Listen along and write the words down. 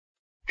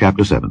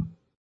Chapter 7.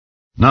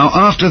 Now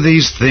after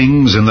these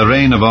things, in the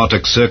reign of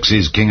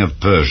Artaxerxes king of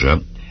Persia,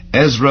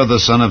 Ezra the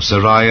son of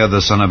Seraiah,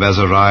 the son of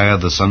Azariah,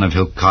 the son of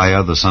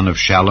Hilkiah, the son of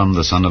Shallum,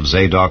 the son of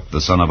Zadok,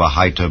 the son of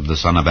Ahitub, the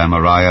son of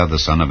Amariah, the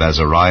son of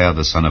Azariah,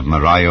 the son of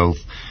Merioth,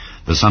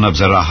 the son of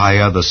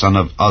Zerahiah, the son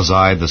of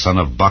Uzzi, the son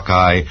of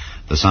Buckai,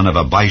 the son of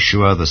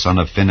Abishua, the son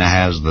of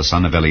Phinehas, the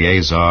son of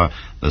Eleazar,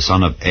 the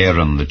son of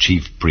Aaron the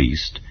chief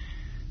priest.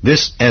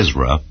 This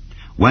Ezra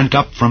went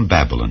up from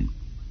Babylon,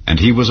 and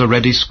he was a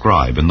ready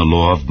scribe in the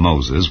law of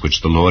Moses,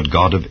 which the Lord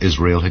God of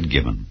Israel had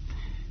given.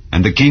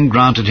 And the king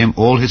granted him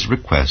all his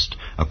request,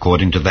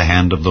 according to the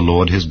hand of the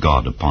Lord his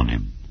God upon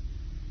him.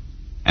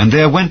 And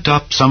there went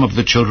up some of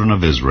the children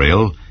of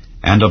Israel,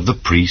 and of the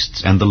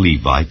priests, and the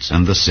Levites,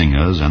 and the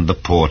singers, and the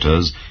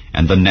porters,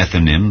 and the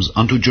Nethinims,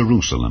 unto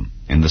Jerusalem,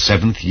 in the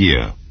 7th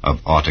year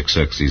of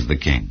Artaxerxes the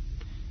king.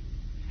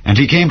 And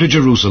he came to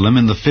Jerusalem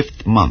in the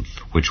 5th month,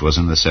 which was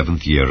in the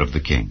 7th year of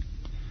the king.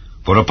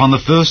 For upon the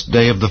 1st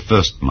day of the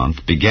 1st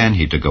month began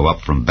he to go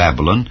up from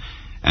Babylon,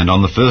 and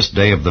on the 1st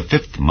day of the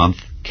 5th month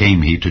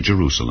came he to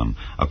Jerusalem,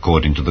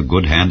 according to the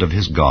good hand of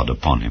his God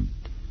upon him.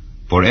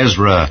 For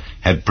Ezra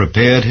had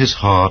prepared his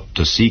heart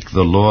to seek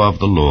the law of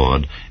the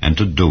Lord, and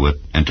to do it,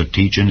 and to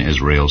teach in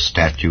Israel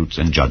statutes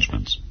and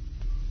judgments.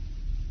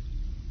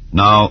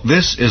 Now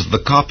this is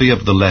the copy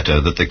of the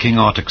letter that the king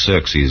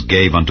Artaxerxes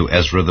gave unto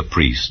Ezra the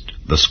priest,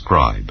 the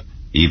scribe,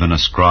 even a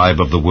scribe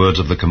of the words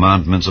of the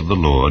commandments of the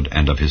Lord,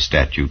 and of his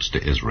statutes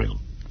to Israel.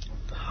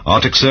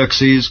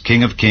 Artaxerxes,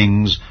 king of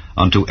kings,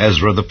 unto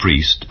Ezra the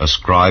priest, a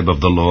scribe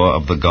of the law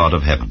of the God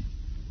of heaven.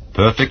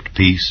 Perfect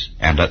peace,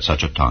 and at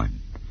such a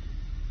time.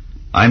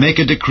 I make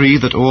a decree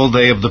that all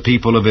they of the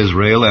people of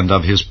Israel, and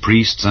of his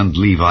priests and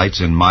Levites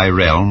in my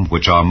realm,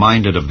 which are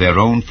minded of their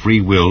own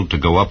free will to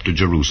go up to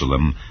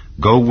Jerusalem,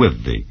 go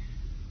with thee.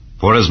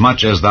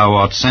 Forasmuch as thou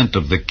art sent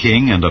of the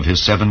king and of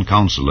his 7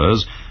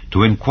 counselors,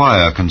 to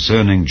inquire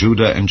concerning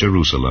Judah and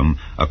Jerusalem,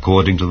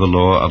 according to the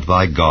law of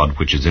thy God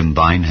which is in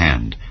thine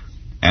hand,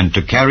 and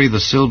to carry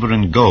the silver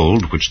and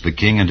gold which the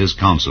king and his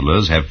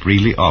counselors have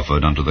freely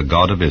offered unto the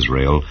God of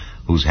Israel,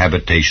 whose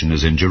habitation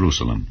is in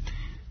Jerusalem.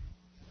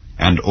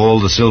 And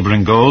all the silver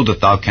and gold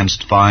that thou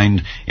canst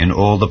find in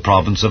all the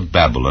province of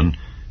Babylon,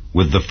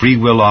 with the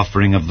freewill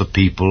offering of the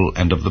people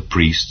and of the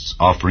priests,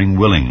 offering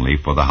willingly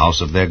for the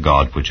house of their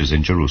God which is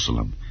in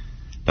Jerusalem,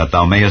 that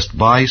thou mayest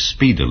buy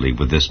speedily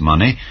with this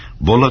money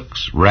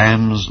bullocks,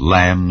 rams,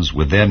 lambs,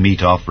 with their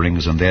meat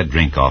offerings and their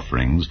drink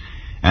offerings,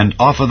 and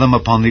offer them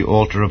upon the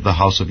altar of the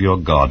house of your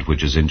God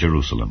which is in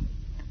Jerusalem.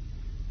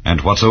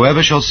 And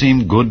whatsoever shall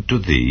seem good to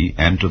thee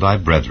and to thy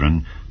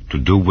brethren, to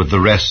do with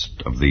the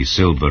rest of the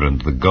silver and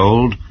the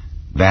gold,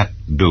 that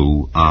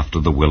do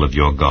after the will of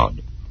your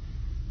God.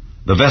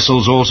 The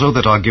vessels also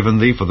that are given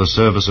thee for the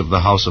service of the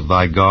house of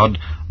thy God,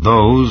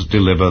 those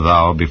deliver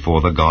thou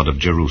before the God of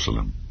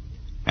Jerusalem.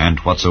 And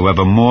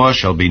whatsoever more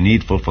shall be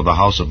needful for the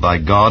house of thy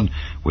God,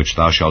 which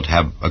thou shalt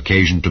have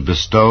occasion to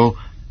bestow,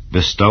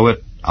 bestow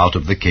it out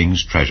of the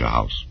king's treasure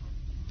house.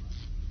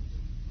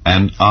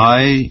 And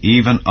I,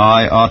 even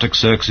I,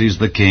 Artaxerxes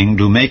the king,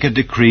 do make a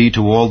decree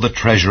to all the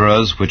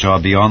treasurers which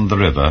are beyond the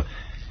river,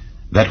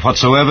 that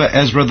whatsoever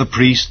Ezra the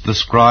priest, the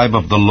scribe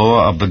of the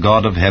law of the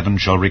God of heaven,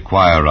 shall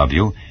require of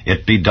you,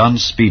 it be done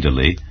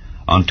speedily,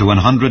 unto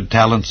 100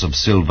 talents of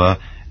silver,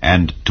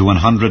 and to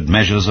 100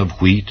 measures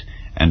of wheat,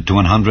 and to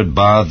 100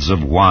 baths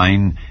of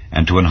wine,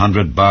 and to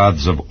 100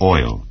 baths of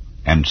oil,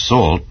 and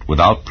salt,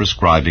 without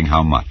prescribing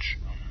how much.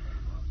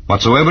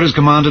 Whatsoever is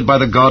commanded by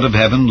the God of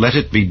heaven, let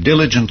it be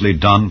diligently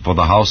done for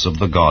the house of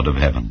the God of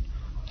heaven.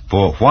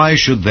 For why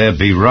should there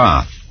be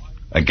wrath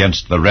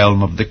against the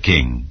realm of the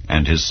king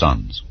and his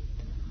sons?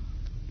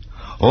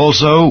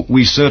 Also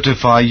we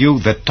certify you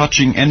that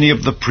touching any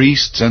of the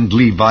priests and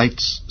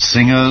Levites,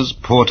 singers,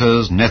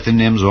 porters,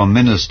 Nethinims, or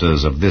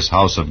ministers of this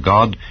house of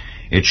God,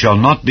 it shall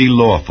not be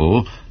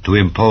lawful to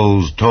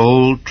impose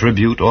toll,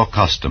 tribute, or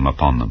custom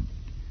upon them.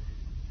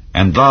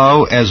 And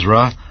thou,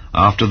 Ezra,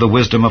 after the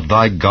wisdom of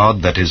thy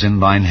God that is in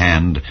thine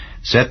hand,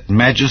 set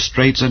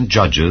magistrates and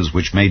judges,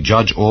 which may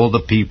judge all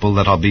the people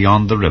that are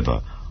beyond the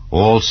river,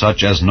 all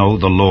such as know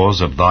the laws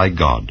of thy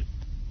God.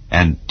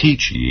 And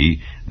teach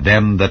ye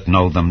them that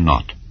know them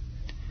not.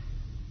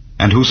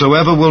 And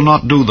whosoever will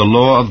not do the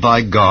law of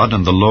thy God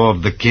and the law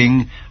of the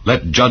king,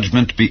 let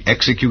judgment be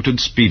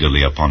executed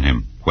speedily upon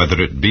him,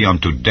 whether it be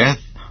unto death,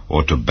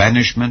 or to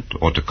banishment,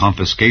 or to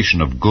confiscation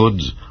of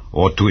goods,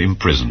 or to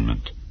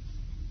imprisonment.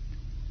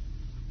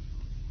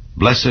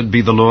 Blessed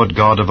be the Lord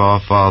God of our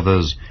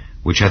fathers,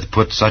 which hath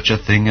put such a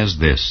thing as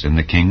this in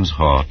the king's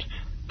heart,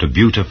 to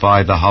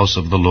beautify the house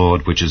of the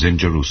Lord which is in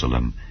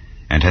Jerusalem,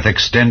 and hath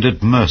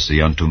extended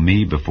mercy unto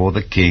me before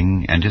the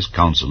king and his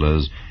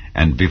counselors,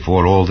 and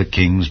before all the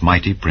king's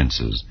mighty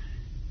princes.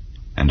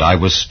 And I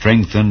was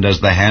strengthened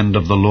as the hand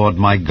of the Lord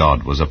my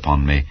God was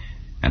upon me,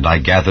 and I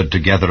gathered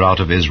together out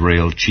of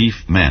Israel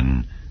chief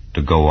men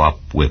to go up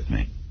with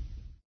me.